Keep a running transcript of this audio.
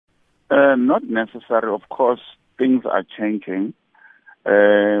Not necessary. Of course, things are changing.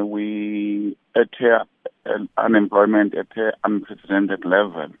 We at unemployment at unprecedented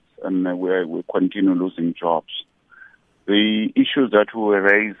levels, and we continue losing jobs. The issues that we were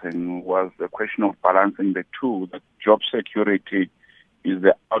raising was the question of balancing the two. That job security is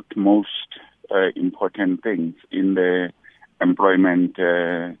the utmost important things in the employment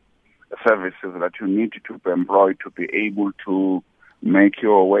services that you need to be employed to be able to make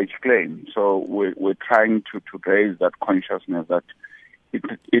your wage claim. So we're trying to raise that consciousness that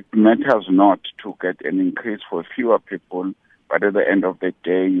it matters not to get an increase for fewer people, but at the end of the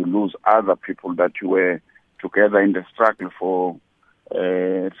day, you lose other people that you were together in the struggle for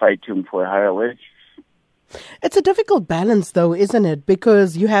fighting for a higher wage. It's a difficult balance, though, isn't it?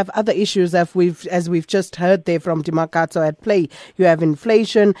 Because you have other issues, as we've just heard there from Dimakatso at play. You have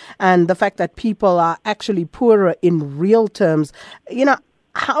inflation and the fact that people are actually poorer in real terms. You know,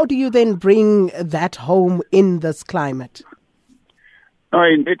 how do you then bring that home in this climate? No,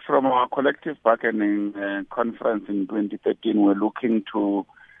 indeed, from our collective bargaining conference in 2013, we're looking to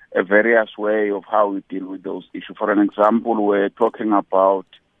a various way of how we deal with those issues. For an example, we're talking about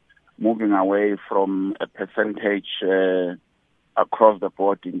moving away from a percentage across the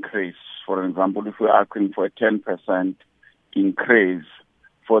board increase. For example, if we're asking for a 10% increase,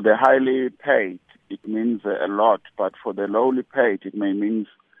 for the highly paid, it means a lot, but for the lowly paid, it may mean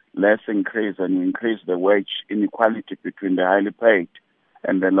less increase, and you increase the wage inequality between the highly paid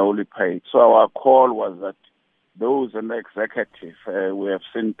and the lowly paid. So our call was that those in the executive, we have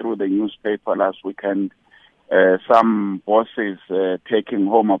seen through the newspaper last weekend, some bosses taking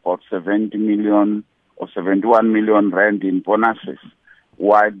home about 70 million or 71 million rand in bonuses,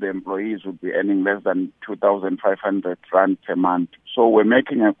 while the employees would be earning less than 2,500 rand per month. So we're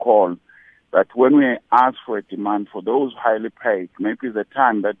making a call that when we ask for a demand for those highly paid, maybe the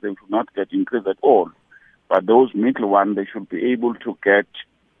time that they should not get increased at all, but those middle ones, they should be able to get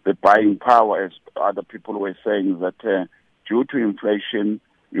the buying power, as other people were saying, that due to inflation,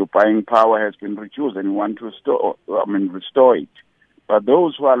 your buying power has been reduced and you want to restore it. But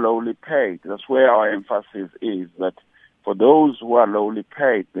those who are lowly paid, that's where our emphasis is, that for those who are lowly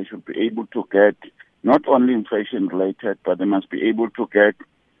paid, they should be able to get not only inflation related, but they must be able to get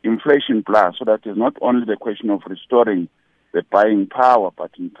inflation plus, so that it's not only the question of restoring the buying power,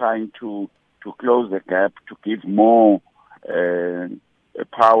 but in trying to close the gap, to give more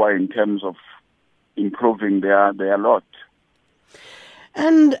power in terms of improving their lot.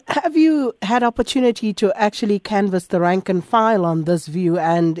 And have you had opportunity to actually canvass the rank and file on this view?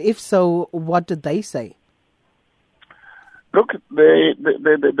 And if so, what did they say? Look,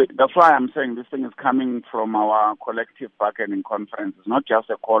 that's why I'm saying this thing is coming from our collective bargaining conference. It's not just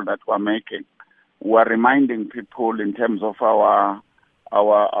a call that we're making. We're reminding people in terms of our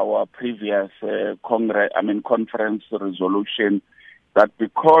previous conference resolution that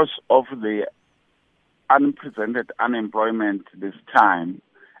because of the unprecedented unemployment this time,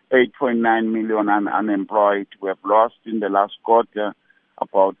 8.9 million unemployed. We have lost in the last quarter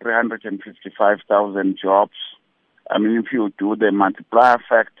about 355,000 jobs. I mean, if you do the multiplier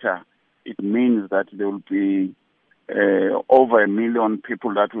factor, it means that there will be over 1 million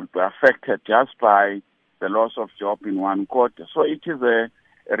people that will be affected just by the loss of job in one quarter. So it is a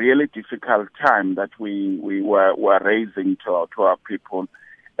really difficult time that we were raising to our people.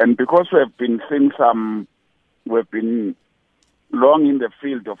 And because we've been long in the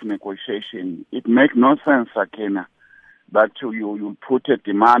field of negotiation, it makes no sense, Sakina, that you put a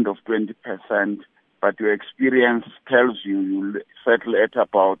demand of 20%, but your experience tells you settle at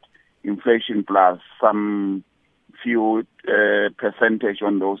about inflation plus some few percentage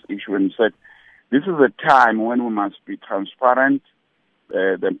on those issues. And said, this is a time when we must be transparent,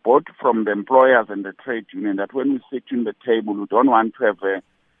 both from the employers and the trade union, that when we sit in the table, we don't want to have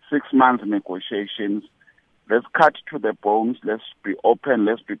 6-month negotiations. Let's cut to the bones. Let's be open.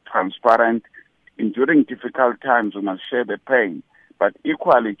 Let's be transparent. During difficult times, we must share the pain. But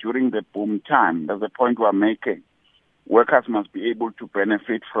equally, during the boom time, that's the point we're making. Workers must be able to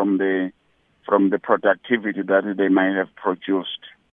benefit from the productivity that they might have produced.